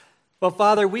Well,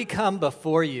 Father, we come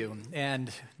before you,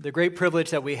 and the great privilege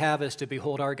that we have is to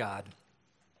behold our God.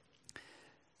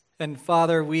 And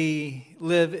Father, we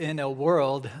live in a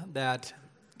world that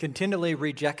continually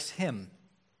rejects him,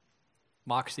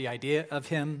 mocks the idea of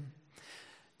him,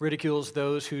 ridicules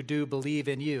those who do believe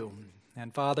in you.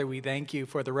 And Father, we thank you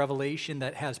for the revelation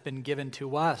that has been given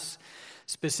to us,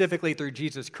 specifically through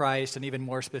Jesus Christ, and even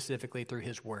more specifically through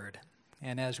his word.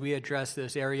 And as we address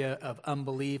this area of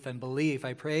unbelief and belief,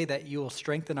 I pray that you will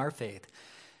strengthen our faith.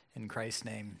 In Christ's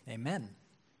name, amen.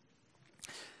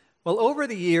 Well, over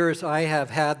the years, I have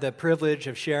had the privilege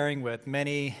of sharing with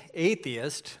many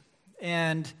atheists,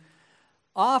 and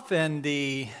often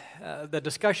the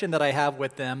discussion that I have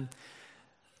with them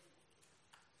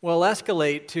will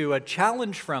escalate to a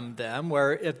challenge from them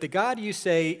where if the God you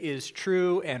say is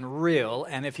true and real,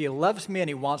 and if he loves me and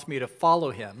he wants me to follow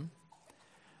him,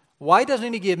 why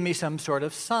doesn't he give me some sort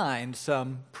of sign,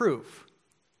 some proof?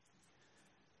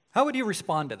 How would you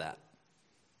respond to that?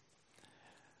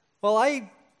 Well, I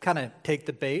kind of take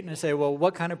the bait and I say, well,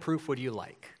 what kind of proof would you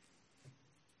like?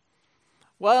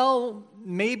 Well,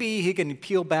 maybe he can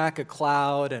peel back a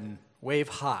cloud and wave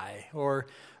high, or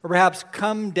perhaps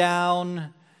come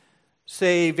down,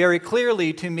 say very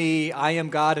clearly to me, I am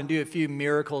God, and do a few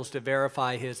miracles to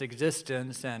verify his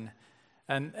existence, and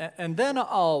then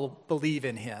I'll believe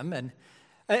in him.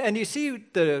 And you see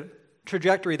the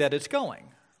trajectory that it's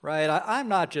going, right? I'm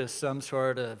not just some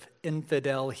sort of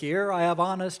infidel here. I have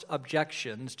honest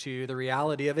objections to the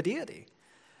reality of a deity.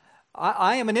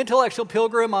 I am an intellectual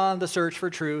pilgrim on the search for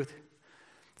truth,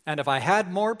 and if I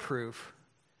had more proof,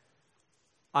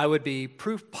 I would be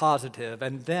proof positive,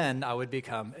 and then I would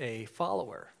become a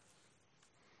follower.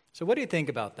 So what do you think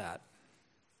about that?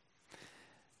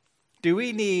 Do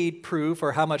we need proof,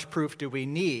 or how much proof do we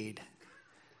need?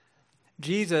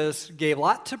 Jesus gave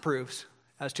lots of proofs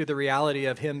as to the reality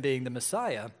of him being the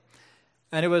Messiah,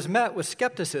 and it was met with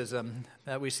skepticism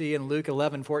that we see in Luke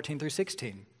 11:14 through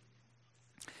 16.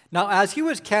 Now, as he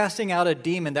was casting out a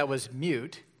demon that was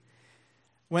mute,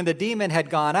 when the demon had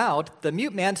gone out, the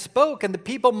mute man spoke, and the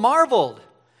people marveled.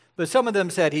 But some of them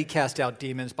said he cast out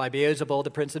demons by Beelzebul, the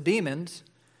prince of demons,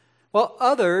 while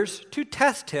others, to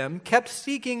test him, kept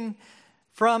seeking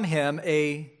from him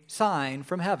a sign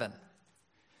from heaven.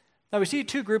 Now we see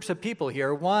two groups of people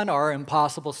here. One are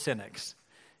impossible cynics.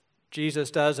 Jesus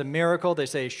does a miracle. They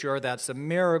say, sure, that's a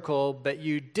miracle, but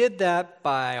you did that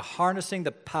by harnessing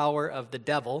the power of the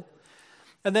devil.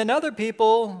 And then other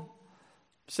people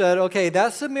said, okay,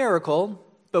 that's a miracle,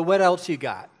 but what else you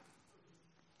got?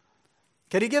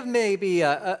 Can you give maybe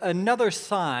another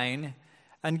sign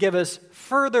and give us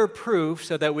further proof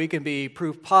so that we can be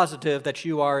proof positive that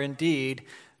you are indeed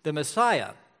the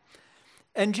Messiah?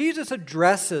 And Jesus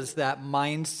addresses that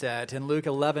mindset in Luke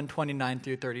 11:29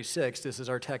 through 36. This is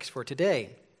our text for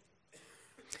today.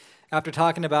 After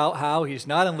talking about how he's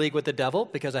not in league with the devil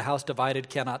because a house divided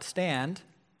cannot stand,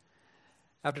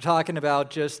 after talking about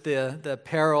just the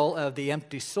peril of the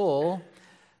empty soul,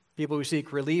 people who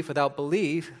seek relief without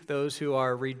belief, those who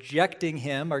are rejecting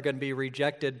him are going to be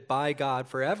rejected by God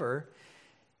forever,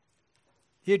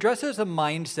 he addresses a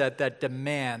mindset that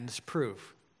demands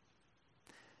proof.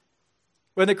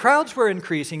 When the crowds were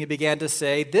increasing, he began to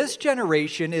say, this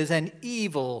generation is an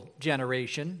evil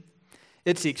generation.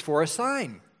 It seeks for a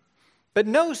sign, but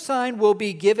no sign will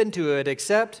be given to it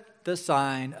except the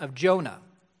sign of Jonah.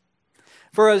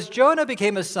 For as Jonah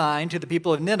became a sign to the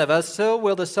people of Nineveh, so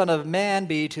will the Son of Man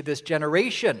be to this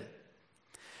generation.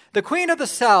 The queen of the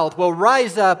south will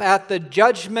rise up at the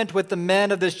judgment with the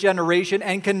men of this generation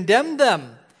and condemn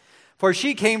them. For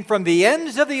she came from the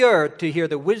ends of the earth to hear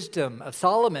the wisdom of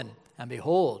Solomon. And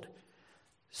behold,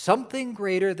 something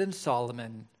greater than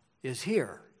Solomon is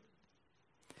here.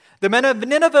 The men of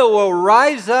Nineveh will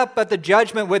rise up at the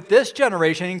judgment with this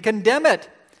generation and condemn it.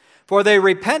 For they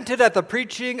repented at the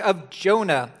preaching of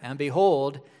Jonah, and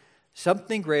behold,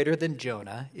 something greater than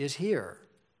Jonah is here.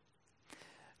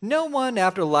 No one,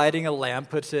 after lighting a lamp,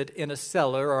 puts it in a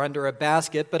cellar or under a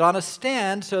basket, but on a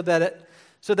stand so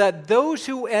that those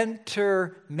who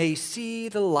enter may see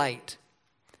the light.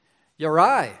 Your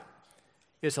eye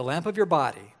is the lamp of your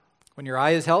body. When your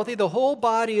eye is healthy, the whole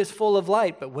body is full of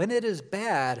light, but when it is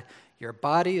bad, your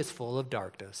body is full of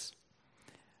darkness.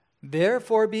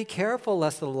 Therefore be careful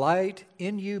lest the light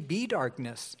in you be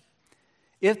darkness.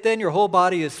 If then your whole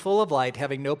body is full of light,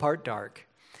 having no part dark,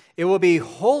 it will be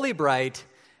wholly bright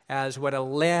as when a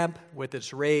lamp with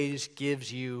its rays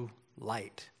gives you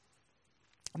light.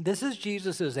 This is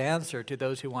Jesus' answer to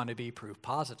those who want to be proof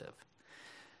positive.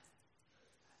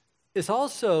 It's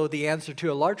also the answer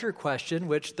to a larger question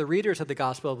which the readers of the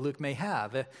Gospel of Luke may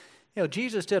have.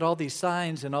 Jesus did all these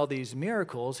signs and all these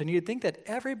miracles, and you'd think that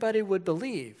everybody would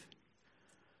believe.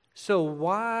 So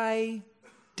why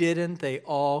didn't they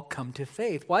all come to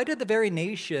faith? Why did the very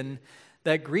nation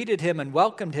that greeted him and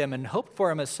welcomed him and hoped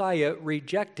for a Messiah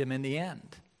reject him in the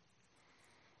end?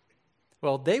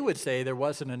 Well, they would say there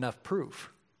wasn't enough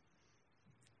proof.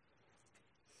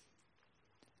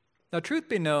 Now, truth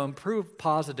be known, proof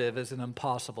positive is an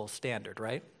impossible standard,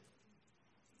 right?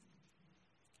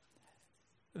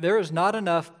 There is not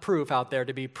enough proof out there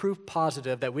to be proof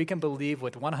positive that we can believe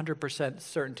with 100%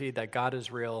 certainty that God is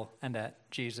real and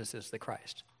that Jesus is the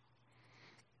Christ.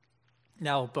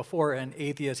 Now, before an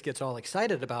atheist gets all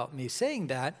excited about me saying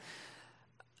that,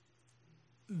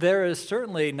 there is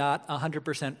certainly not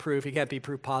 100% proof. You can't be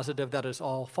proof positive that is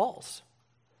all false.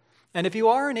 And if you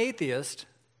are an atheist,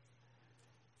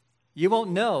 you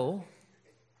won't know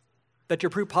that you're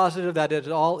proof positive that it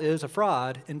all is a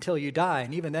fraud until you die,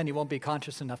 and even then you won't be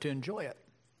conscious enough to enjoy it.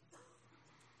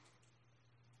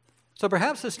 So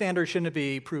perhaps the standard shouldn't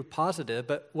be proof positive,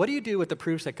 but what do you do with the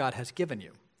proofs that God has given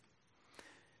you?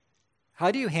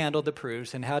 How do you handle the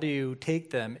proofs, and how do you take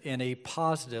them in a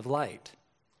positive light?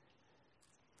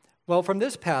 Well, from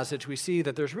this passage, we see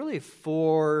that there's really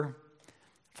four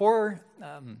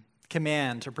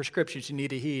commands or prescriptions you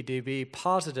need to heed to be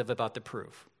positive about the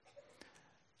proof,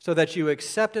 so that you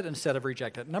accept it instead of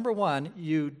reject it. Number one,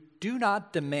 you do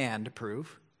not demand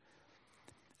proof.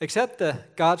 Accept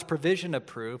God's provision of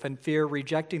proof and fear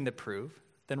rejecting the proof,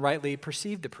 then rightly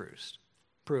perceive the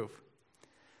proof.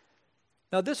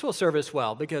 Now, this will serve us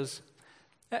well because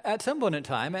at some point in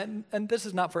time, and this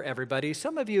is not for everybody,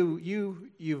 some of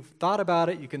you've thought about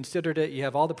it, you considered it, you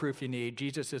have all the proof you need.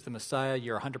 Jesus is the Messiah.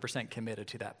 You're 100% committed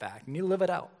to that fact, and you live it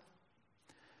out.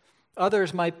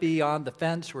 Others might be on the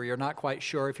fence where you're not quite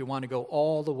sure if you want to go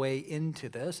all the way into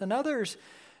this. And others,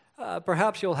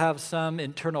 perhaps you'll have some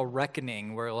internal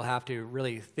reckoning where you'll have to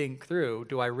really think through,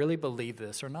 do I really believe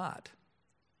this or not?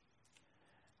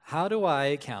 How do I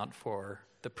account for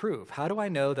the proof? How do I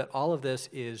know that all of this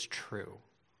is true?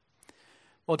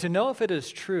 Well, to know if it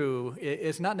is true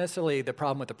is not necessarily the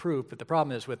problem with the proof, but the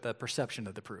problem is with the perception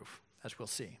of the proof, as we'll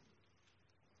see.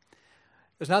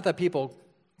 It's not that people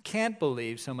can't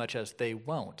believe so much as they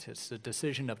won't. It's a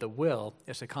decision of the will.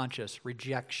 It's a conscious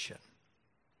rejection.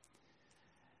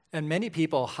 And many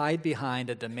people hide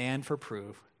behind a demand for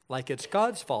proof, like it's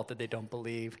God's fault that they don't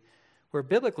believe, where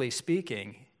biblically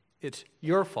speaking, it's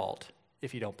your fault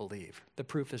if you don't believe. The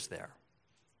proof is there.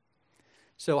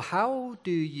 So how do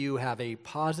you have a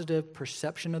positive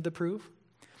perception of the proof?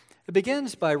 It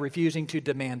begins by refusing to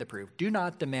demand the proof. Do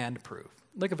not demand proof.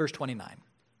 Look at verse 29.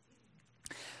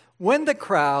 When the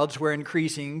crowds were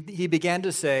increasing, he began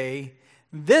to say,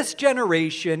 "This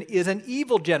generation is an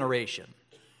evil generation."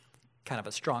 Kind of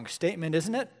a strong statement,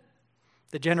 isn't it?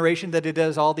 The generation that he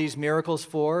does all these miracles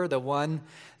for, the one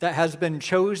that has been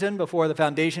chosen before the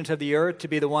foundations of the earth to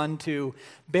be the one to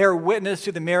bear witness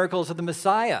to the miracles of the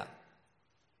Messiah.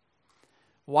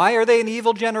 Why are they an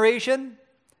evil generation?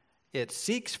 It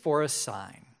seeks for a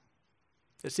sign.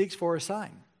 It seeks for a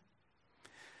sign.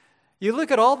 You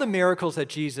look at all the miracles that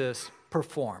Jesus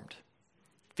performed.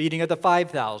 Feeding of the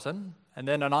 5,000, and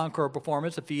then an encore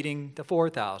performance of feeding the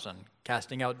 4,000,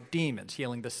 casting out demons,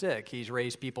 healing the sick. He's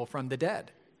raised people from the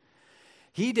dead.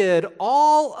 He did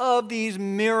all of these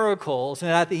miracles,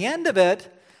 and at the end of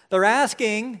it, they're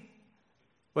asking,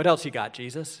 what else you got,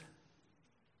 Jesus?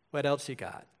 What else you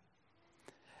got?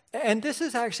 And this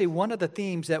is actually one of the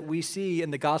themes that we see in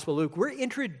the Gospel of Luke. We're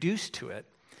introduced to it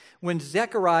when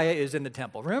Zechariah is in the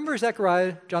temple. Remember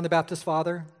Zechariah, John the Baptist's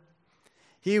father?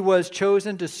 He was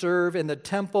chosen to serve in the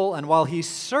temple, and while he's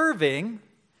serving,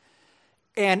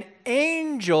 an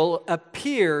angel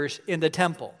appears in the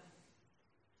temple.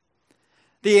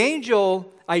 The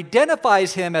angel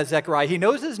identifies him as Zechariah. He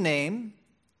knows his name,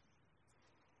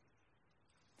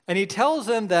 and he tells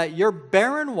him that your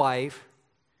barren wife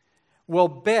will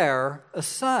bear a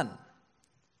son.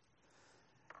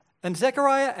 And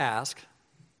Zechariah asked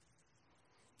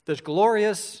this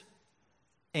glorious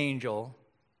angel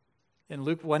in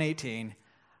Luke 1:18,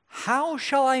 "How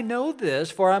shall I know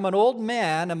this? For I'm an old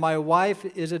man and my wife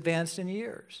is advanced in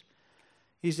years."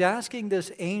 He's asking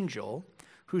this angel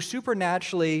who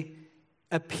supernaturally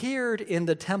appeared in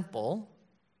the temple,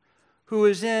 who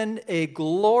is in a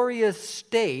glorious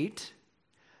state,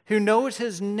 who knows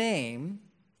his name.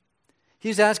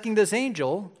 He's asking this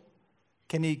angel,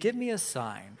 can he give me a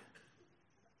sign?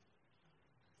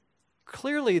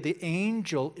 Clearly, the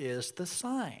angel is the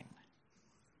sign.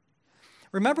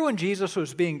 Remember when Jesus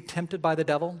was being tempted by the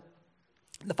devil?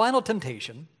 The final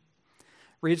temptation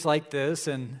reads like this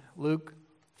in Luke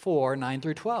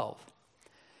 4:9-12.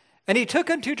 And he took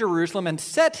him to Jerusalem and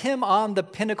set him on the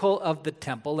pinnacle of the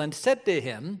temple and said to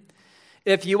him,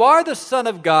 "If you are the Son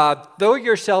of God, throw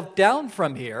yourself down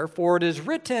from here, for it is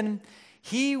written,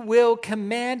 He will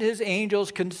command His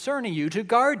angels concerning you to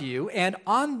guard you, and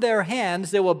on their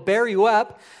hands they will bear you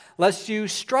up, lest you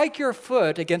strike your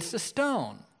foot against a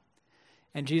stone."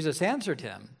 And Jesus answered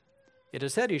him, "It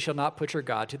is said, you shall not put your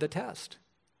God to the test."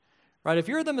 Right? If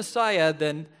you're the Messiah,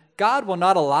 then God will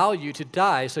not allow you to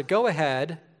die, so go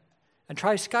ahead and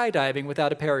try skydiving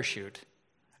without a parachute,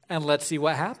 and let's see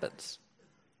what happens.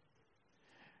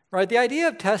 Right? The idea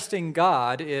of testing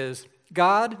God is,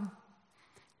 God,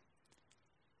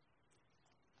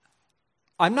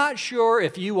 I'm not sure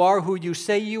if you are who you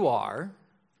say you are,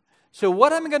 so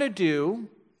what I'm going to do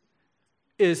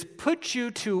is put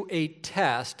you to a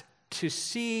test to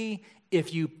see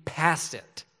if you pass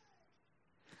it.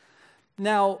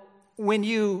 Now, when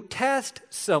you test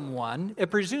someone,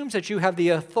 it presumes that you have the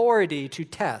authority to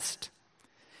test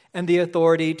and the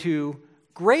authority to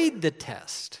grade the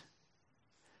test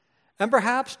and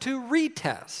perhaps to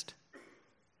retest.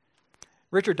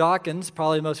 Richard Dawkins,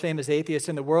 probably the most famous atheist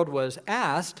in the world, was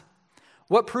asked,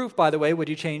 what proof, by the way,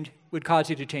 would cause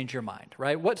you to change your mind,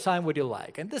 right? What sign would you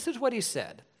like? And this is what he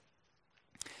said.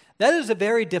 That is a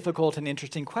very difficult and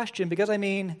interesting question because,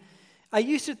 I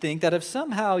used to think that if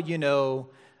somehow,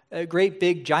 a great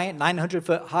big giant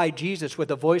 900-foot high Jesus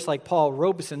with a voice like Paul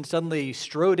Robeson suddenly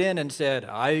strode in and said,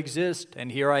 "I exist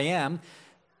and here I am."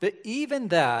 But even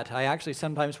that, I actually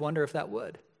sometimes wonder if that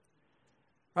would.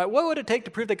 Right? What would it take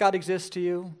to prove that God exists to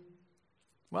you?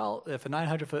 Well, if a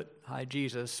 900-foot high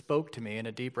Jesus spoke to me in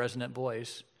a deep, resonant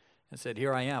voice and said,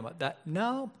 "Here I am,"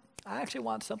 no, I actually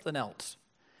want something else.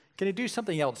 Can you do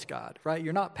something else, God? Right?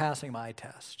 You're not passing my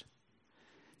test.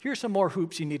 Here's some more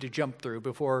hoops you need to jump through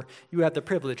before you have the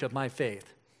privilege of my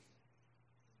faith.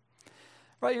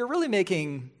 Right? You're really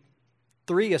making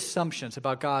three assumptions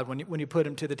about God when you put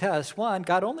him to the test. One,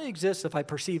 God only exists if I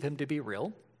perceive him to be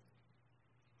real.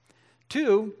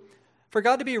 Two, for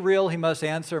God to be real, he must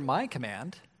answer my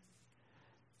command.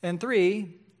 And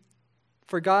three,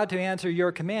 for God to answer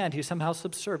your command, he's somehow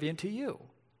subservient to you.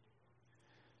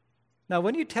 Now,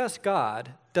 when you test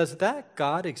God, does that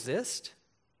God exist?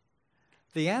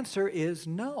 The answer is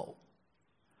no.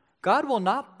 God will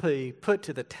not be put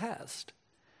to the test.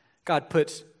 God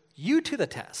puts you to the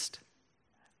test.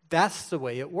 That's the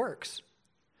way it works.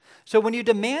 So when you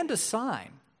demand a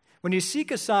sign, when you seek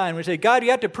a sign, when you say, "God,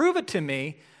 you have to prove it to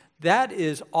me," that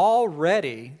is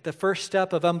already the first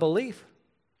step of unbelief.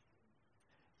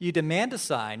 You demand a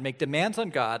sign, make demands on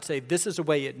God, say, "This is the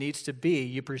way it needs to be."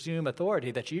 You presume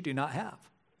authority that you do not have.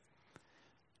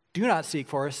 Do not seek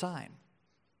for a sign.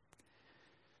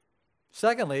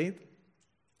 Secondly,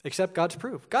 accept God's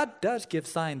proof. God does give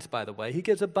signs, by the way. He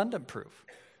gives abundant proof.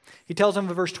 He tells them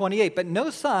in verse 28, "But no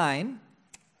sign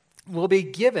will be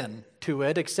given to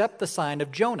it except the sign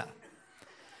of Jonah.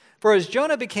 For as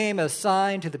Jonah became a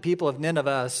sign to the people of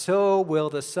Nineveh, so will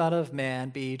the Son of Man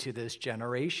be to this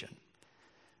generation."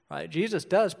 Right? Jesus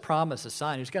does promise a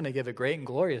sign. He's going to give a great and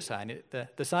glorious sign.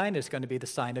 The sign is going to be the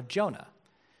sign of Jonah.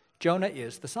 Jonah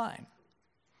is the sign.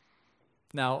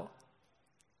 Now,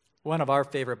 one of our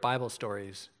favorite Bible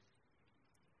stories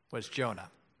was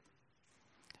Jonah.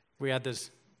 We had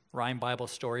this Rhyme Bible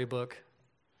storybook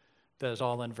that is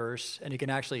all in verse, and you can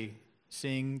actually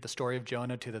sing the story of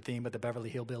Jonah to the theme of the Beverly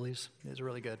Hillbillies. It's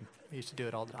really good. I used to do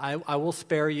it all the time. I will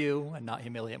spare you and not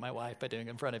humiliate my wife by doing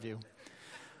it in front of you.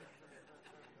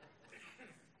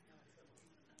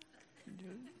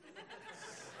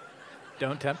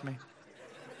 Don't tempt me.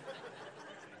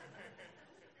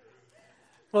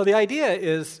 Well, the idea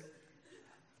is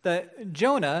that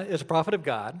Jonah is a prophet of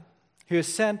God who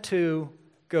is sent to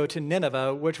go to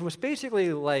Nineveh, which was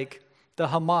basically like the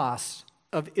Hamas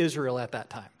of Israel at that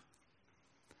time.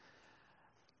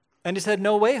 And he said,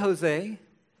 "No way, Jose."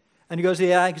 And he goes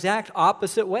the exact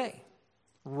opposite way,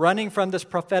 running from this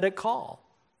prophetic call.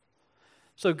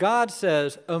 So God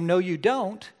says, "Oh, no, you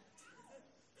don't."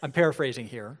 I'm paraphrasing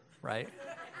here, right?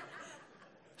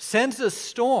 Sends a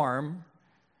storm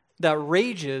that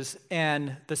rages,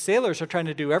 and the sailors are trying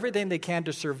to do everything they can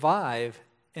to survive.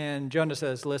 And Jonah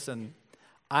says, "Listen,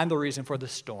 I'm the reason for the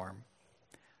storm.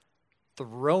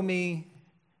 Throw me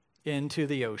into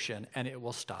the ocean, and it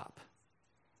will stop."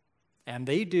 And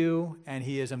they do, and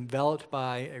he is enveloped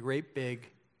by a great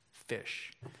big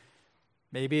fish.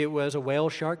 Maybe it was a whale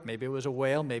shark, maybe it was a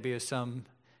whale, maybe it was some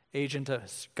agent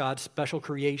of God's special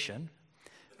creation.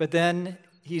 But then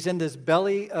he's in this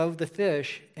belly of the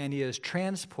fish, and he is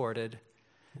transported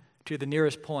to the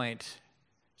nearest point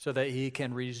so that he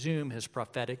can resume his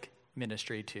prophetic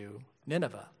ministry to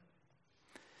Nineveh.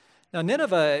 Now,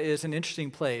 Nineveh is an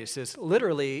interesting place. It's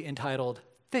literally entitled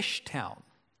Fish Town.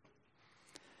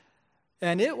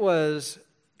 And it was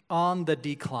on the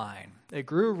decline. It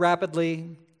grew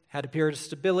rapidly, had a period of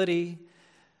stability,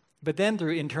 but then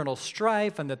through internal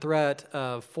strife and the threat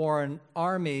of foreign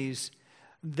armies,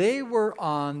 they were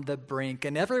on the brink,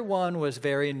 and everyone was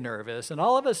very nervous. And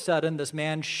all of a sudden, this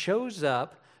man shows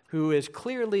up who is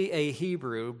clearly a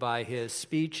Hebrew by his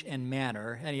speech and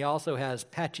manner, and he also has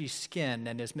patchy skin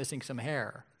and is missing some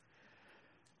hair.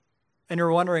 And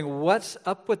you're wondering, what's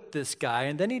up with this guy?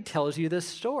 And then he tells you this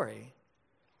story.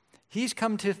 He's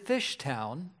come to Fish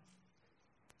Town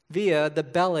via the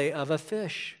belly of a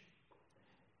fish.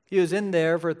 He was in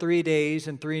there for 3 days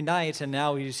and 3 nights, and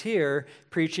now he's here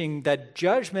preaching that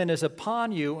judgment is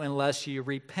upon you unless you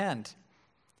repent.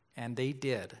 And they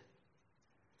did.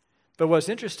 But what's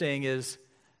interesting is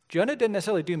Jonah didn't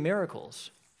necessarily do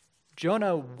miracles.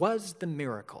 Jonah was the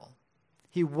miracle.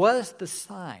 He was the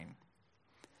sign.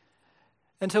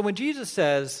 And so when Jesus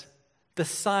says the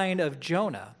sign of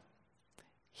Jonah,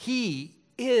 he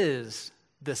is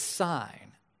the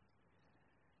sign.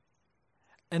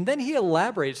 And then he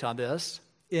elaborates on this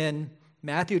in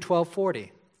Matthew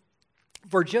 12:40.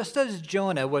 For just as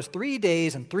Jonah was 3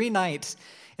 days and 3 nights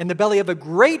in the belly of a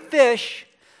great fish,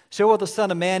 so will the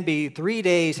Son of Man be 3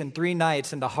 days and 3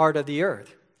 nights in the heart of the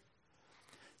earth.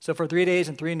 So for 3 days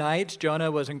and 3 nights,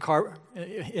 Jonah was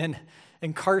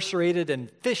incarcerated in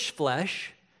fish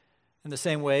flesh. In the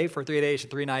same way, for 3 days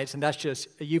and 3 nights, and that's just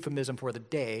a euphemism for the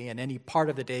day, and any part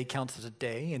of the day counts as a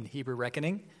day in Hebrew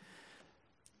reckoning.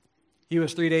 He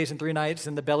was 3 days and 3 nights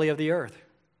in the belly of the earth,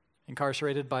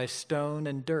 incarcerated by stone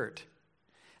and dirt.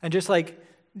 And just like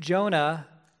Jonah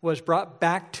was brought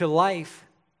back to life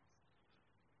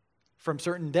from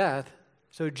certain death,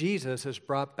 so Jesus is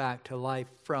brought back to life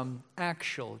from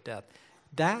actual death.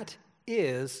 That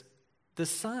is the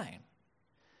sign,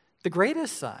 the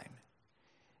greatest sign.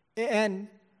 And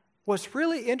what's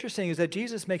really interesting is that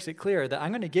Jesus makes it clear that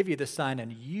I'm going to give you the sign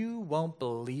and you won't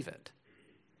believe it.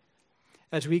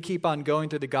 As we keep on going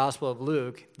through the Gospel of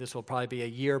Luke, this will probably be a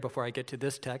year before I get to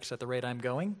this text at the rate I'm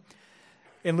going.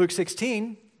 In Luke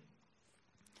 16,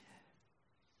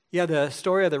 you have the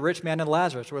story of the rich man and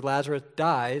Lazarus, where Lazarus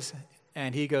dies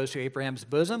and he goes to Abraham's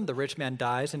bosom. The rich man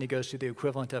dies and he goes to the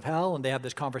equivalent of hell, and they have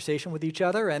this conversation with each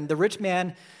other. And the rich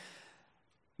man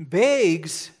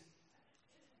begs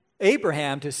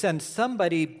Abraham to send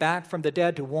somebody back from the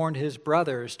dead to warn his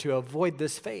brothers to avoid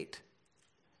this fate.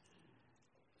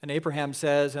 And Abraham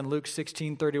says in Luke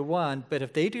 16:31, but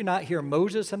if they do not hear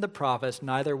Moses and the prophets,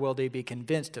 neither will they be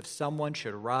convinced if someone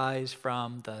should rise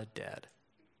from the dead.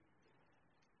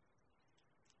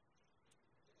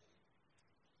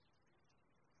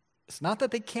 It's not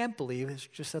that they can't believe, it's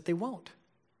just that they won't.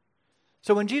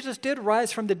 So when Jesus did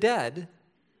rise from the dead,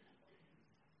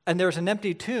 and there's an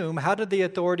empty tomb, how did the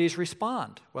authorities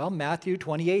respond? Well, Matthew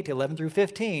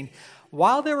 28:11-15.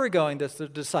 While they were going, the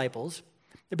disciples,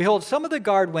 behold, some of the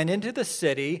guard went into the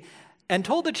city and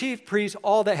told the chief priests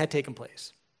all that had taken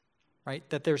place, right?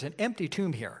 That there's an empty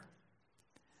tomb here.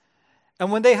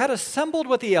 And when they had assembled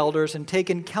with the elders and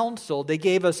taken counsel, they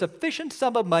gave a sufficient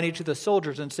sum of money to the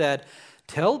soldiers and said,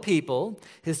 tell people,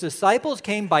 his disciples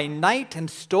came by night and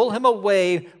stole him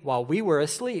away while we were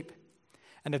asleep.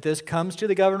 And if this comes to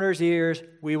the governor's ears,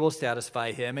 we will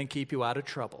satisfy him and keep you out of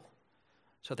trouble.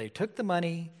 So they took the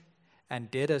money and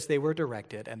did as they were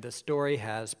directed, and this story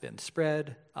has been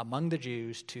spread among the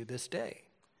Jews to this day.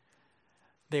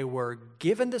 They were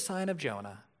given the sign of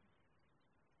Jonah,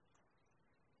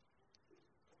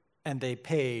 and they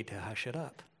paid to hush it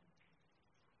up.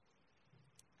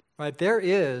 Right? There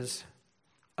is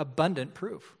abundant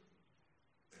proof.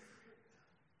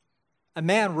 A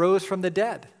man rose from the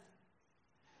dead.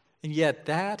 And yet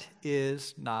that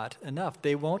is not enough.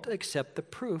 They won't accept the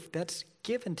proof that's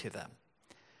given to them.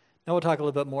 Now we'll talk a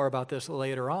little bit more about this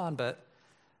later on, but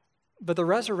the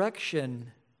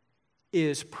resurrection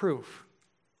is proof.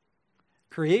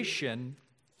 Creation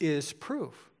is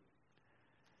proof.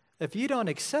 If you don't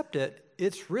accept it,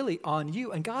 it's really on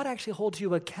you, and God actually holds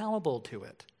you accountable to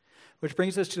it. Which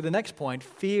brings us to the next point,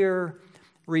 fear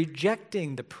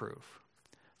rejecting the proof.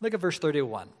 Look at verse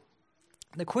 31.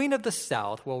 The queen of the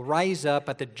south will rise up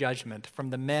at the judgment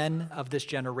from the men of this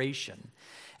generation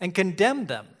and condemn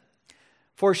them.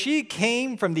 For she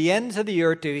came from the ends of the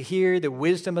earth to hear the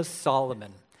wisdom of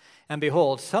Solomon. And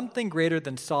behold, something greater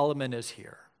than Solomon is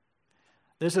here.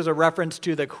 This is a reference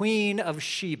to the queen of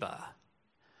Sheba,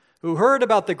 who heard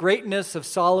about the greatness of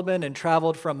Solomon and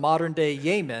traveled from modern-day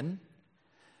Yemen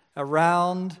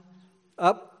around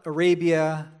up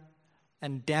Arabia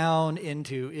and down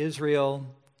into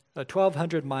Israel, a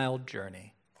 1,200-mile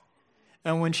journey.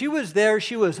 And when she was there,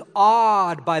 she was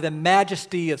awed by the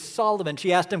majesty of Solomon.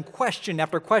 She asked him question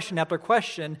after question after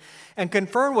question and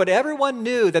confirmed what everyone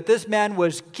knew, that this man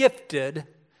was gifted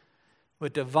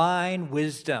with divine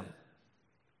wisdom.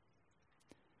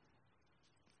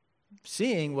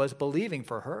 Seeing was believing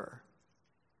for her.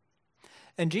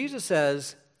 And Jesus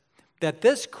says that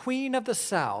this queen of the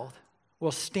south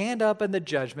will stand up in the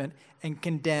judgment and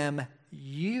condemn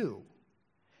you.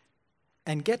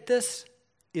 And get this,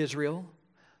 Israel,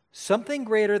 something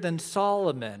greater than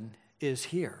Solomon is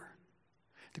here.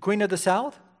 The queen of the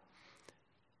south,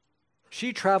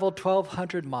 she traveled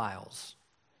 1,200 miles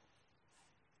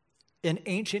in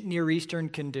ancient Near Eastern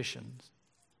conditions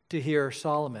to hear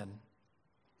Solomon.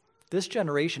 This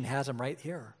generation has him right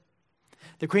here.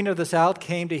 The queen of the south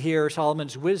came to hear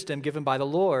Solomon's wisdom given by the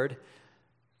Lord.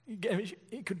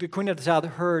 The queen of the south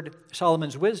heard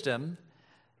Solomon's wisdom,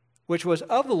 which was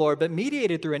of the Lord, but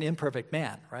mediated through an imperfect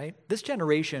man, right? This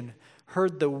generation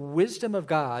heard the wisdom of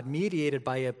God mediated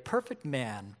by a perfect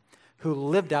man who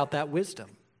lived out that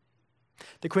wisdom.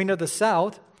 The queen of the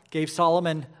south gave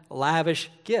Solomon lavish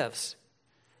gifts.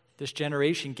 This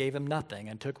generation gave him nothing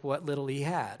and took what little he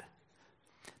had.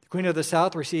 The queen of the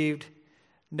south received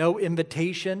no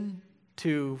invitation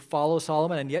to follow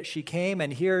Solomon, and yet she came,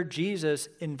 and here Jesus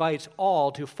invites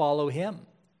all to follow him.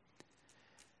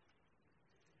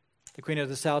 The queen of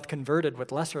the south converted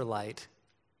with lesser light,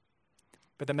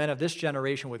 but the men of this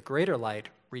generation with greater light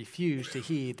refused to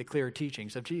heed the clear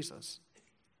teachings of Jesus.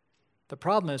 The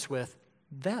problem is with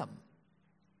them,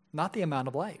 not the amount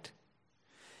of light.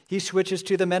 He switches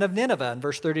to the men of Nineveh in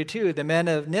verse 32. The men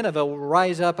of Nineveh will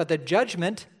rise up at the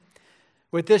judgment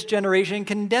with this generation and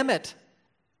condemn it.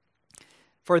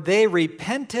 For they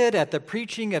repented at the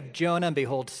preaching of Jonah, and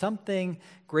behold, something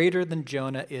greater than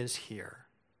Jonah is here.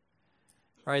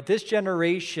 All right, this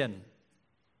generation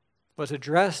was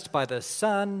addressed by the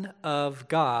Son of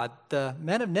God. The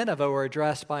men of Nineveh were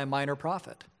addressed by a minor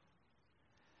prophet.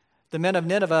 The men of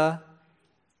Nineveh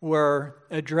were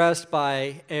addressed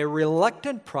by a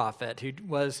reluctant prophet who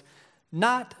was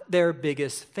not their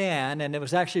biggest fan, and it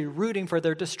was actually rooting for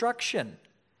their destruction.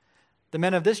 The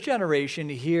men of this generation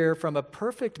hear from a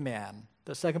perfect man,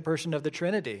 the second person of the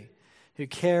Trinity, who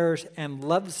cares and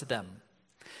loves them.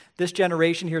 This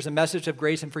generation hears a message of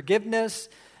grace and forgiveness.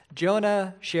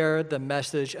 Jonah shared the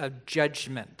message of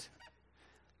judgment.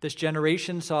 This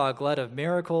generation saw a glut of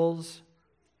miracles,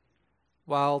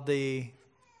 while the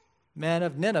men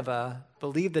of Nineveh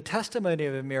believed the testimony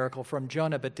of a miracle from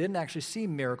Jonah, but didn't actually see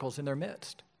miracles in their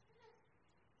midst.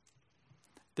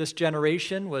 This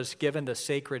generation was given the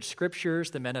sacred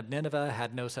scriptures. The men of Nineveh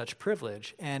had no such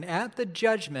privilege. And at the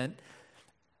judgment,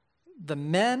 the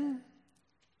men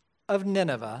of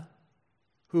Nineveh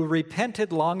who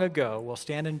repented long ago will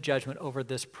stand in judgment over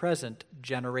this present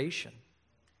generation.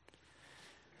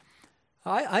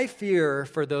 I fear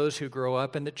for those who grow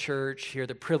up in the church, hear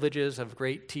the privileges of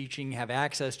great teaching, have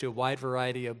access to a wide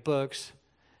variety of books,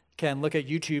 can look at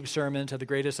YouTube sermons of the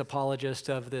greatest apologists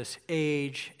of this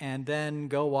age, and then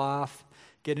go off,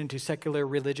 get into secular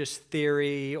religious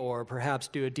theory, or perhaps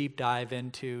do a deep dive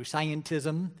into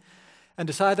scientism, and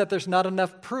decide that there's not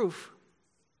enough proof.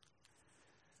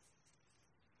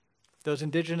 Those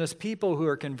indigenous people who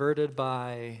are converted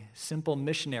by simple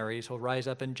missionaries will rise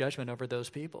up in judgment over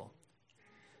those people.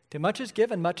 To much is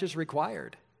given, much is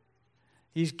required.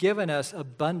 He's given us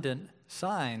abundant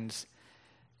signs,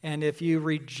 and if you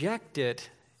reject it,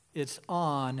 it's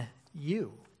on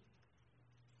you.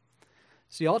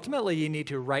 See, ultimately, you need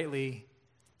to rightly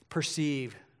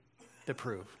perceive the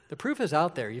proof. The proof is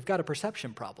out there. You've got a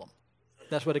perception problem.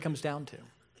 That's what it comes down to.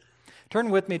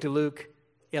 Turn with me to Luke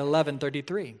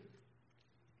 11:33.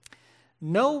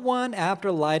 No one,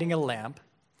 after lighting a lamp,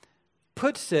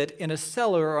 puts it in a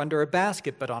cellar or under a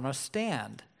basket, but on a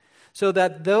stand, so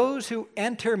that those who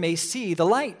enter may see the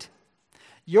light.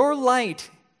 Your light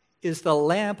is the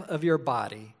lamp of your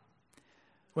body.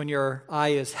 When your eye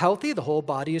is healthy, the whole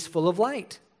body is full of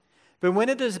light. But when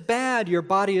it is bad, your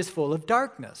body is full of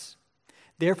darkness.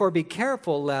 Therefore be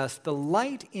careful lest the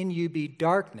light in you be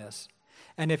darkness.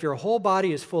 And if your whole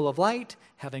body is full of light,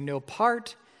 having no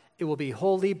part, it will be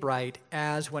wholly bright,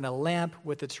 as when a lamp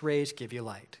with its rays give you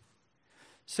light.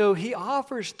 So he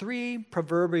offers three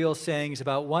proverbial sayings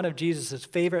about one of Jesus'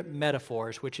 favorite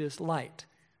metaphors, which is light.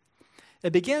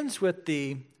 It begins with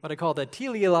what I call the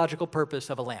teleological purpose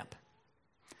of a lamp,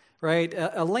 right?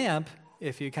 A lamp,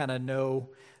 if you kind of know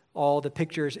all the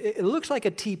pictures, it looks like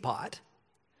a teapot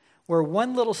where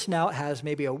one little snout has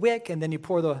maybe a wick, and then you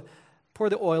pour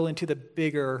the oil into the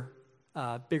bigger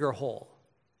hole.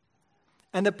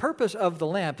 And the purpose of the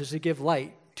lamp is to give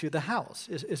light to the house,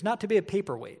 is not to be a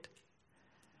paperweight.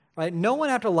 Right? No one,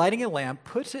 after lighting a lamp,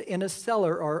 puts it in a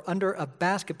cellar or under a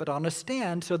basket, but on a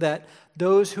stand so that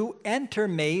those who enter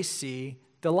may see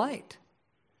the light.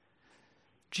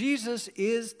 Jesus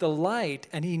is the light,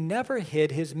 and he never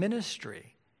hid his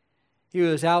ministry. He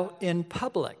was out in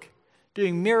public,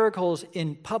 doing miracles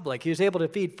in public. He was able to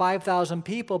feed 5,000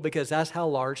 people because that's how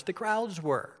large the crowds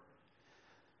were.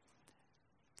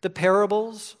 The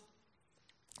parables,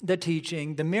 the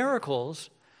teaching, the miracles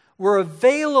were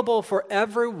available for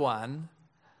everyone.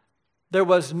 There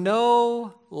was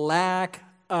no lack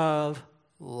of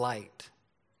light.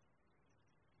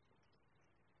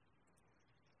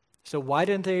 So why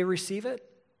didn't they receive it?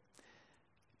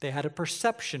 They had a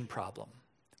perception problem.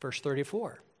 Verse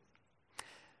 34.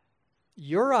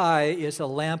 Your eye is a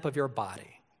lamp of your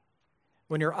body.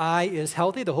 When your eye is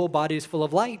healthy, the whole body is full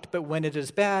of light, but when it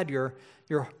is bad, your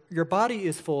body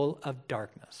is full of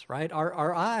darkness, right?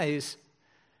 Our eyes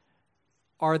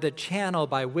are the channel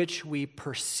by which we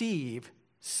perceive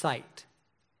sight.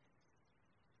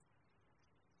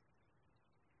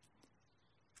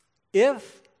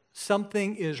 If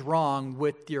something is wrong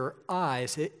with your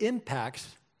eyes, it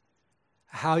impacts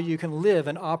how you can live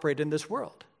and operate in this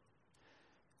world.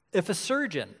 If a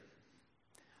surgeon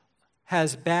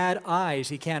has bad eyes,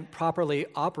 he can't properly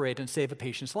operate and save a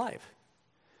patient's life.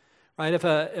 Right? If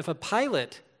a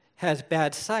pilot has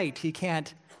bad sight, he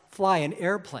can't fly an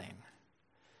airplane.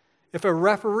 If a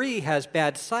referee has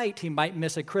bad sight, he might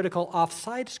miss a critical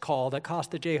offsides call that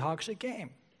cost the Jayhawks a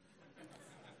game.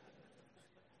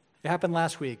 It happened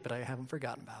last week, but I haven't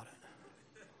forgotten about it.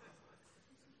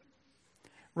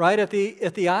 Right?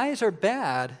 If the eyes are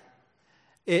bad,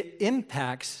 it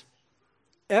impacts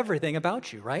everything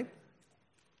about you, right?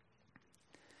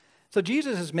 So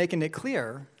Jesus is making it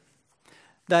clear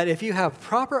that if you have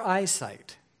proper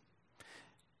eyesight,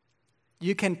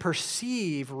 you can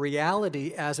perceive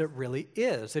reality as it really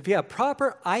is. If you have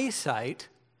proper eyesight,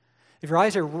 if your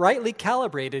eyes are rightly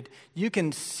calibrated, you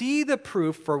can see the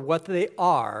proof for what they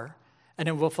are, and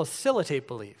it will facilitate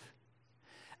belief.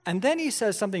 And then he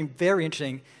says something very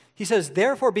interesting. He says,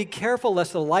 therefore be careful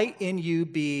lest the light in you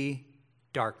be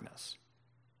darkness.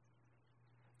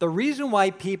 The reason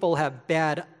why people have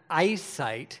bad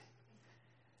eyesight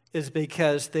is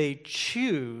because they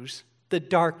choose the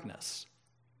darkness.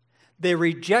 They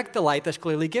reject the light that's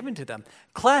clearly given to them.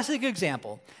 Classic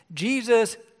example,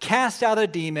 Jesus cast out a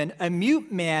demon, a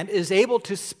mute man is able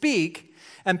to speak,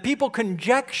 and people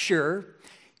conjecture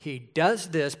he does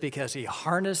this because he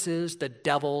harnesses the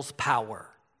devil's power.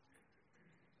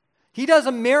 He does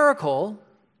a miracle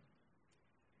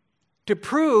to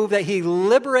prove that he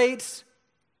liberates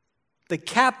the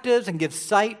captives and gives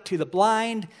sight to the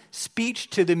blind, speech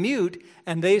to the mute,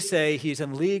 and they say he's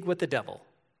in league with the devil.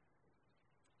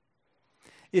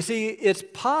 You see, it's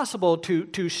possible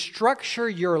to structure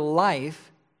your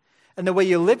life and the way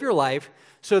you live your life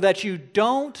so that you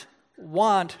don't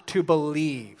want to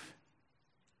believe.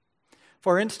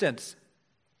 For instance,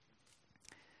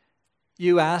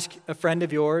 you ask a friend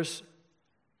of yours,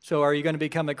 so are you going to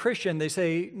become a Christian? They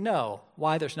say, no.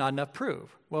 Why? There's not enough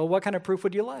proof. Well, what kind of proof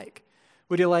would you like?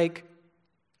 Would you like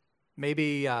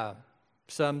maybe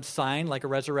some sign like a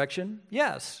resurrection?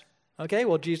 Yes. Okay,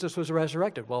 well, Jesus was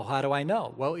resurrected. Well, how do I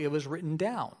know? Well, it was written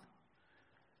down.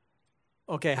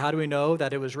 Okay, how do we know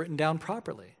that it was written down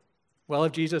properly? Well,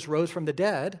 if Jesus rose from the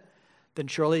dead, then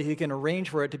surely he can arrange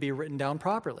for it to be written down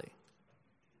properly.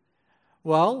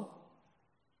 Well,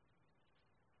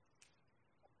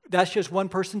 that's just one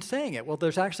person saying it. Well,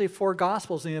 there's actually 4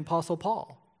 Gospels in the Apostle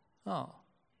Paul. Oh.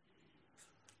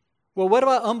 Well, what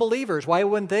about unbelievers? Why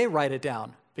wouldn't they write it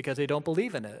down? Because they don't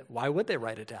believe in it. Why would they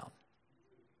write it down?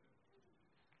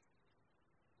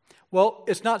 Well,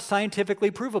 it's not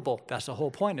scientifically provable. That's the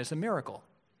whole point. It's a miracle.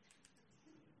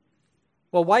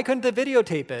 Well, why couldn't they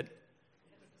videotape it?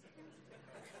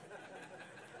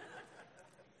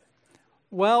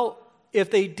 Well,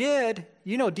 if they did,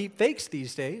 you know deep fakes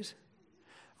these days.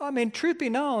 I mean, truth be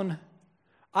known,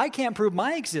 I can't prove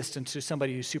my existence to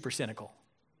somebody who's super cynical.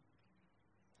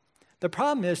 The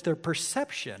problem is their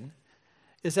perception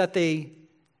is that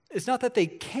it's not that they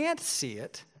can't see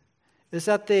it, it's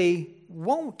that they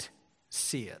won't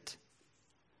see it.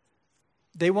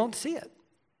 They won't see it.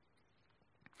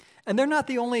 And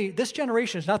this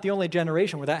generation is not the only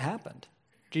generation where that happened.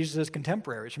 Jesus'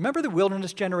 contemporaries. Remember the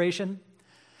wilderness generation?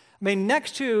 I mean,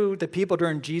 next to the people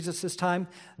during Jesus' time,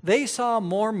 they saw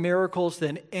more miracles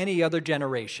than any other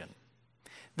generation.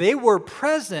 They were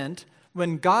present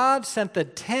when God sent the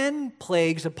 10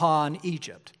 plagues upon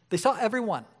Egypt. They saw every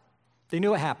one. They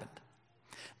knew what happened.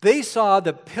 They saw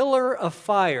the pillar of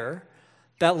fire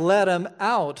that led them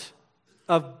out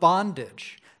of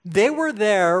bondage. They were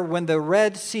there when the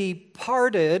Red Sea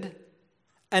parted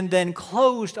and then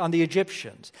closed on the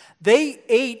Egyptians. They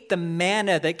ate the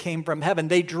manna that came from heaven.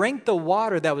 They drank the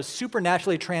water that was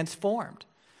supernaturally transformed.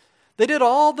 They did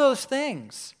all those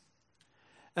things.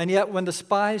 And yet when the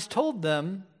spies told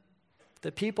them,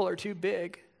 the people are too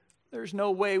big, there's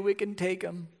no way we can take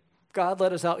them, God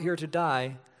let us out here to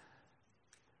die,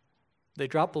 they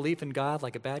dropped belief in God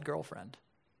like a bad girlfriend.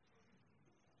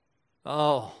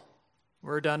 Oh,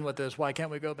 we're done with this. Why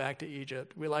can't we go back to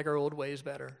Egypt? We like our old ways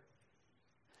better.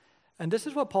 And this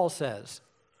is what Paul says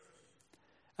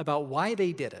about why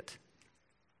they did it.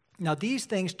 Now, these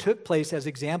things took place as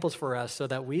examples for us so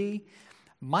that we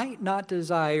might not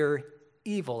desire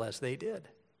evil as they did.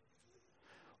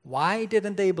 Why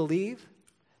didn't they believe?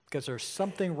 Because there's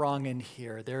something wrong in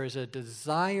here. There is a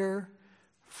desire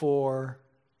for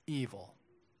evil.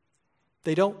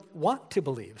 They don't want to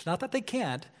believe. It's not that they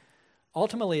can't.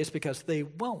 Ultimately, it's because they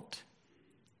won't.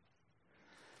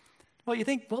 Well, you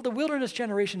think, the wilderness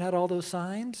generation had all those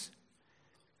signs.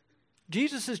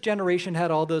 Jesus' generation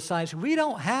had all those signs. We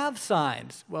don't have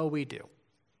signs. Well, we do.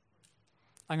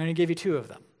 I'm going to give you two of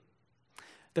them.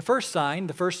 The first sign,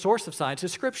 the first source of signs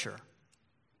is Scripture.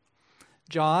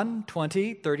 John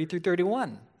 20, 30 through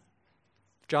 31.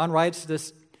 John writes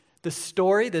this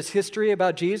story, this history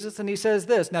about Jesus, and he says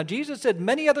this, "Now Jesus did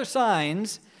many other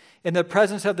signs in the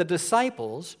presence of the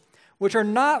disciples, which are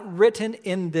not written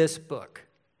in this book.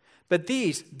 But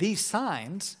these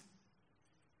signs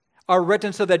are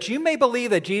written so that you may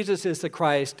believe that Jesus is the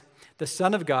Christ, the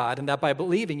Son of God, and that by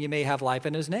believing you may have life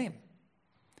in his name."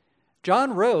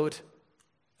 John wrote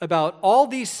about all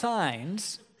these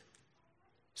signs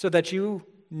so that you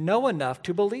know enough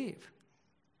to believe.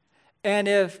 And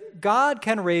if God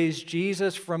can raise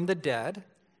Jesus from the dead,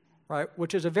 right,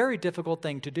 which is a very difficult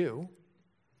thing to do,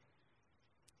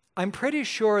 I'm pretty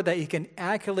sure that he can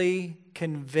accurately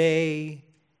convey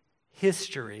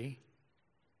history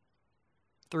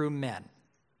through men.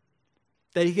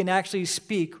 That he can actually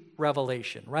speak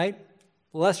revelation, right?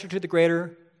 Lesser to the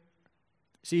greater,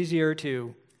 it's easier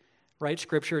to write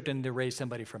Scripture than to raise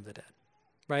somebody from the dead,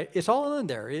 right? It's all in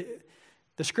there.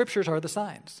 The Scriptures are the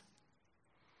signs.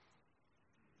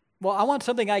 Well, I want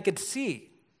something I could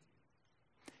see.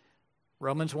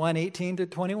 Romans 1, 18 to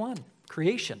 21,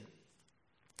 creation.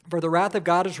 "For the wrath of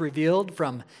God is revealed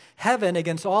from heaven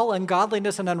against all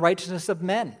ungodliness and unrighteousness of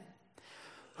men,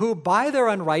 who by their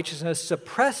unrighteousness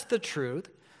suppress the truth,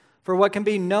 for what can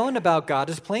be known about God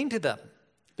is plain to them,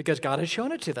 because God has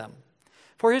shown it to them.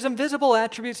 For his invisible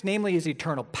attributes, namely his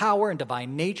eternal power and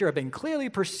divine nature, have been clearly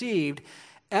perceived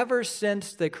ever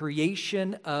since the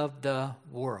creation of the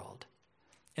world,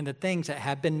 and the things that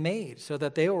have been made, so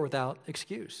that they were without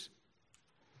excuse."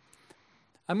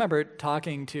 I remember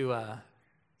talking to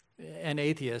an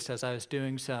atheist as I was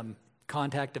doing some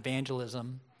contact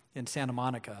evangelism in Santa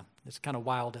Monica. It's kind of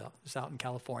wild out. It's out in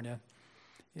California.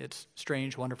 It's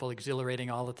strange, wonderful,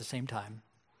 exhilarating all at the same time.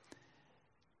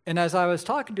 And as I was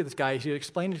talking to this guy, he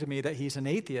explained to me that he's an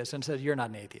atheist and said, "You're not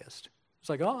an atheist." It's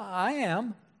like, "Oh, I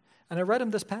am." And I read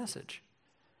him this passage.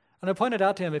 And I pointed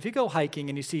out to him, if you go hiking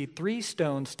and you see 3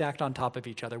 stones stacked on top of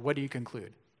each other, what do you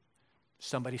conclude?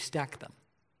 Somebody stacked them.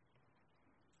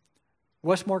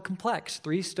 What's more complex,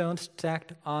 3 stones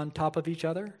stacked on top of each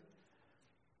other?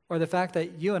 Or the fact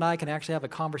that you and I can actually have a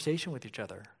conversation with each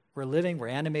other? We're living, we're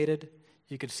animated.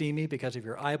 You can see me because of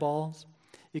your eyeballs.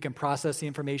 You can process the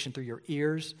information through your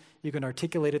ears. You can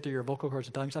articulate it through your vocal cords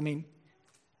and tongues. I mean,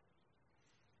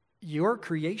 your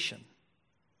creation.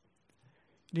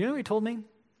 Do you know what he told me?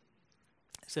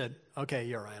 He said, "Okay,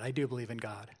 you're right. I do believe in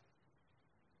God.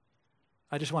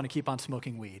 I just want to keep on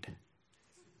smoking weed."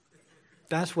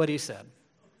 That's what he said.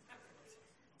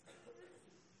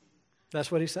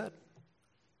 That's what he said.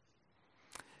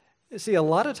 You see, a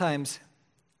lot of times,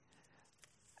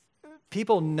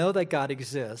 people know that God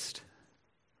exists,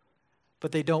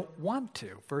 but they don't want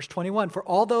to. Verse 21, "For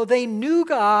although they knew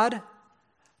God,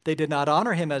 they did not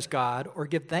honor him as God or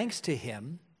give thanks to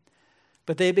him,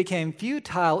 but they became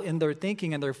futile in their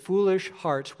thinking, and their foolish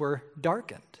hearts were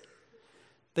darkened."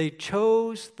 They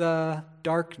chose the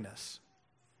darkness.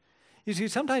 You see,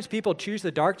 sometimes people choose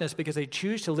the darkness because they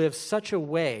choose to live such a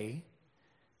way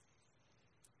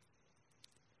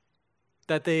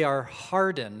that they are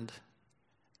hardened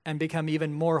and become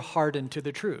even more hardened to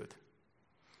the truth.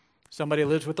 Somebody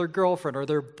lives with their girlfriend or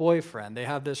their boyfriend. They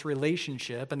have this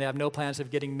relationship and they have no plans of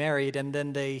getting married, and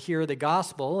then they hear the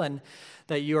gospel and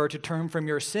that you are to turn from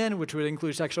your sin, which would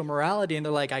include sexual morality, and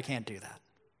they're like, "I can't do that,"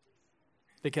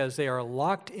 because they are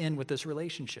locked in with this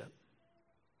relationship.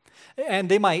 And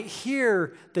they might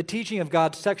hear the teaching of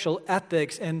God's sexual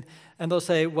ethics, and they'll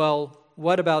say, "Well,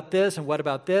 what about this and what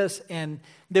about this? And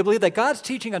they believe that God's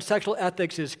teaching on sexual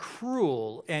ethics is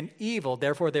cruel and evil,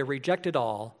 therefore they reject it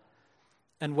all.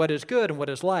 And what is good and what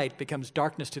is light becomes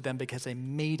darkness to them because they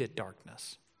made it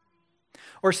darkness.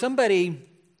 Or somebody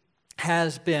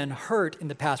has been hurt in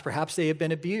the past. Perhaps they have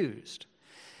been abused.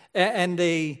 And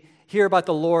they hear about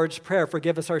the Lord's Prayer,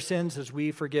 forgive us our sins as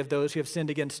we forgive those who have sinned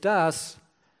against us.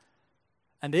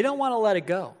 And they don't want to let it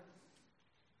go.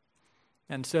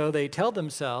 And so they tell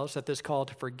themselves that this call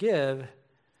to forgive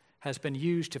has been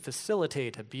used to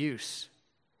facilitate abuse.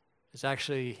 It's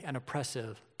actually an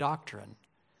oppressive doctrine.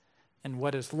 And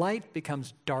what is light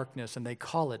becomes darkness, and they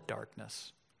call it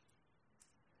darkness.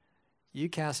 You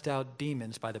cast out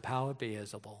demons by the power of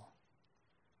Beelzebul.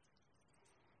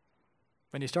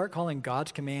 When you start calling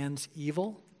God's commands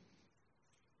evil,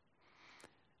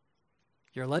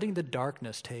 you're letting the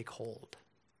darkness take hold.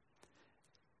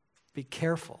 Be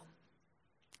careful,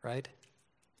 right?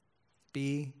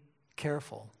 Be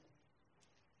careful.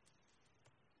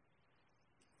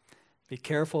 Be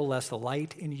careful lest the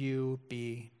light in you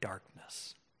be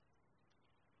darkness.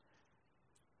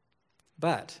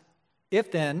 But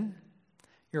if then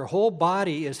your whole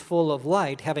body is full of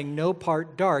light, having no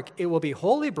part dark, it will be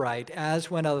wholly bright,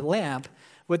 as when a lamp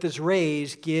with its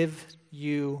rays gives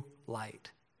you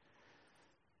light.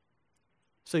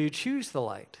 So you choose the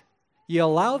light. You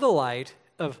allow the light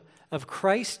of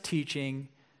Christ's teaching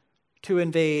to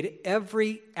invade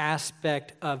every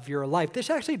aspect of your life. This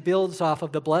actually builds off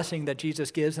of the blessing that Jesus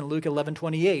gives in Luke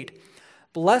 11:28.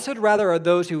 Blessed rather are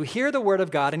those who hear the word of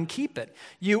God and keep it.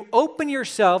 You open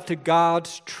yourself to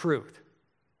God's truth.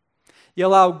 You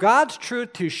allow God's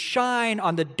truth to shine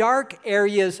on the dark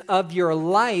areas of your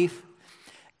life,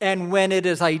 and when it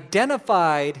is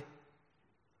identified,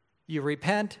 you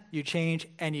repent, you change,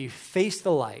 and you face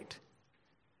the light.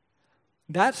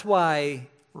 That's why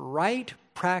right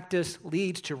practice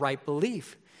leads to right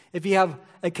belief. If you have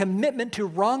a commitment to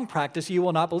wrong practice, you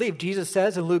will not believe. Jesus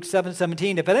says in Luke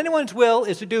 7:17, if anyone's will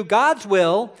is to do God's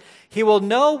will, he will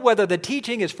know whether the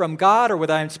teaching is from God or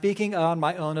whether I'm speaking on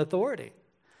my own authority.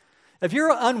 If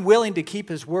you're unwilling to keep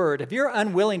his word, if you're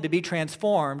unwilling to be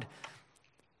transformed,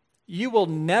 you will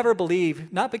never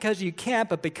believe, not because you can't,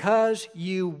 but because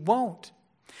you won't.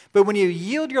 But when you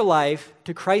yield your life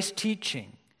to Christ's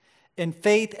teaching in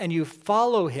faith and you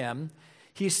follow him,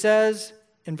 he says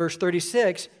in verse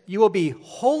 36, you will be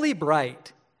wholly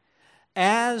bright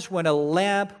as when a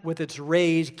lamp with its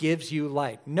rays gives you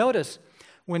light. Notice,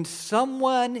 when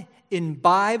someone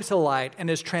imbibes the light and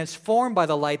is transformed by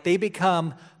the light, they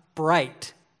become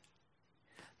bright.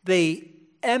 They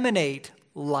emanate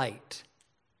light.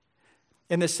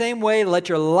 In the same way, let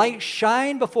your light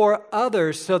shine before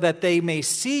others so that they may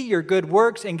see your good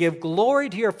works and give glory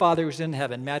to your Father who's in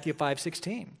heaven. Matthew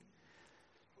 5:16.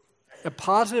 A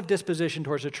positive disposition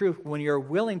towards the truth, when you're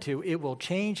willing to, it will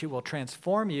change, it will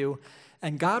transform you,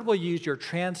 and God will use your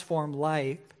transformed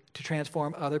life to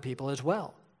transform other people as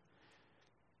well.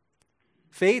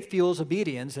 Faith fuels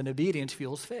obedience, and obedience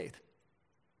fuels faith.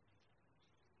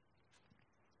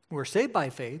 We're saved by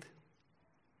faith,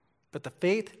 but the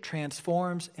faith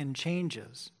transforms and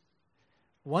changes.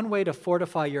 One way to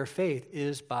fortify your faith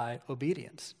is by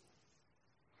obedience.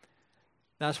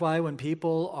 That's why when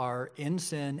people are in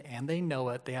sin and they know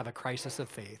it, they have a crisis of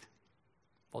faith.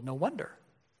 Well, no wonder.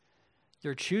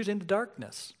 You're choosing the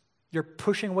darkness. You're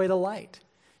pushing away the light.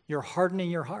 You're hardening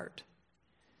your heart.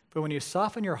 But when you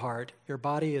soften your heart, your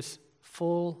body is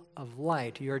full of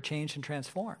light. You are changed and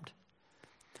transformed.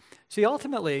 See,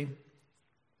 ultimately,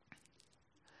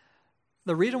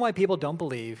 the reason why people don't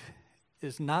believe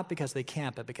is not because they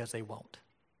can't, but because they won't.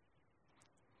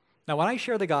 Now, when I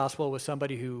share the gospel with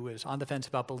somebody who is on the fence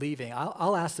about believing,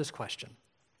 I'll ask this question.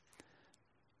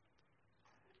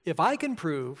 If I can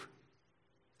prove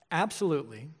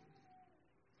absolutely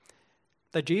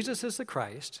that Jesus is the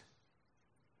Christ,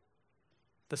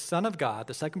 the Son of God,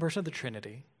 the second person of the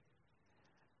Trinity,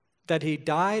 that he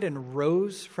died and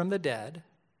rose from the dead,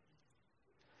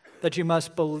 that you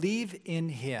must believe in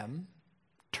him,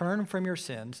 turn from your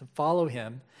sins, and follow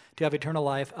him to have eternal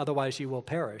life, otherwise you will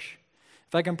perish.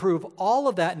 If I can prove all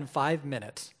of that in 5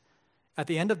 minutes, at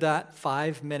the end of that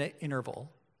 5-minute interval,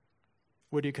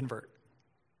 would you convert?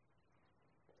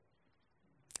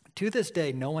 To this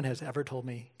day, no one has ever told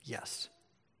me yes.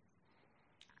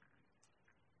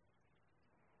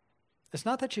 It's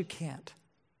not that you can't.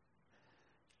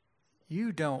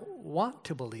 You don't want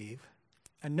to believe,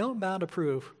 and no amount of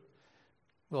proof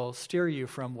will steer you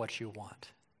from what you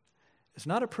want. It's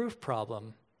not a proof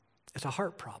problem, it's a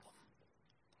heart problem.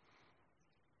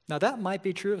 Now, that might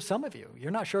be true of some of you.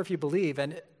 You're not sure if you believe,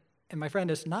 and my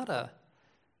friend, it's not a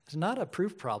It's not a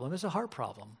proof problem, it's a heart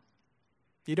problem.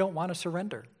 You don't want to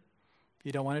surrender.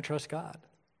 You don't want to trust God.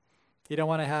 You don't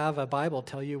want to have a Bible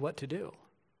tell you what to do.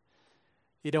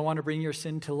 You don't want to bring your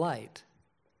sin to light.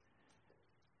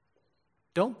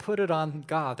 Don't put it on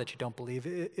God that you don't believe.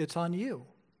 It's on you.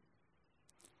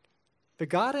 But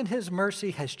God in his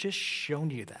mercy has just shown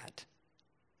you that.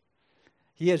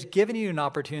 He has given you an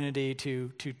opportunity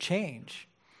to change,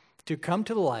 to come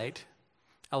to the light,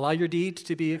 allow your deeds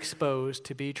to be exposed,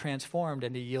 to be transformed,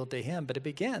 and to yield to him. But it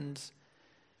begins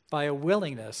by a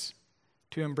willingness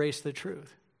to embrace the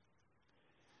truth.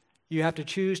 You have to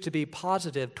choose to be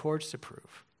positive towards the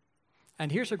proof.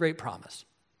 And here's a great promise.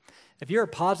 If you're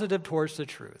positive towards the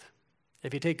truth,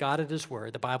 if you take God at his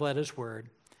word, the Bible at his word,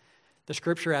 the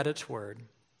scripture at its word,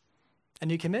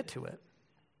 and you commit to it,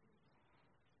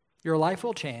 your life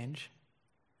will change.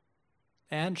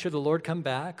 And should the Lord come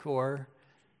back, or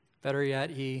better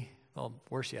yet,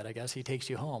 worse yet, I guess, he takes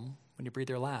you home when you breathe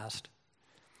your last,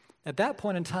 at that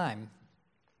point in time,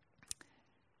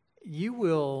 you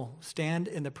will stand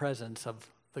in the presence of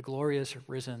the glorious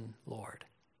risen Lord.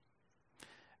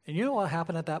 And you know what will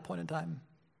happen at that point in time?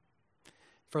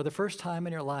 For the first time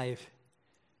in your life,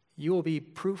 you will be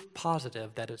proof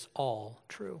positive that it's all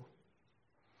true.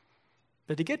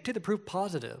 But to get to the proof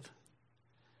positive,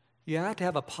 you have to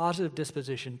have a positive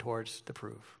disposition towards the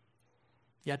proof,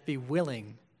 yet be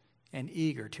willing and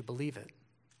eager to believe it.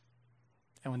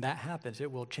 And when that happens,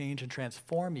 it will change and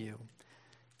transform you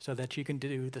so that you can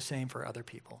do the same for other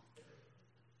people.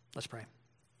 Let's pray.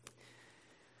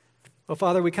 Well,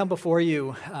 Father, we come before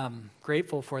you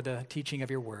grateful for the teaching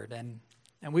of your word,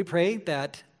 and we pray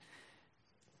that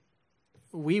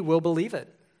we will believe it,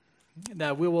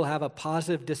 that we will have a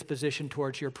positive disposition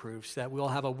towards your proofs, that we'll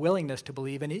have a willingness to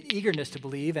believe and eagerness to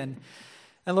believe. And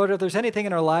Lord, if there's anything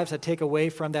in our lives that take away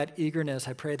from that eagerness,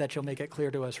 I pray that you'll make it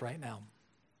clear to us right now.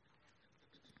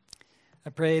 I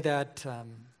pray that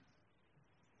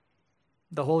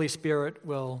the Holy Spirit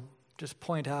will just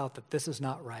point out that this is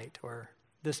not right or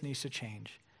this needs to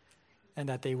change, and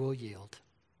that they will yield.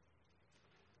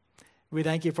 We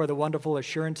thank you for the wonderful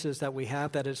assurances that we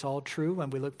have that it's all true,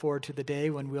 and we look forward to the day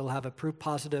when we'll have a proof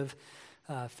positive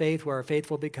faith where our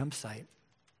faith will become sight.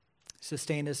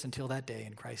 Sustain us until that day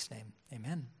in Christ's name.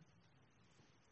 Amen.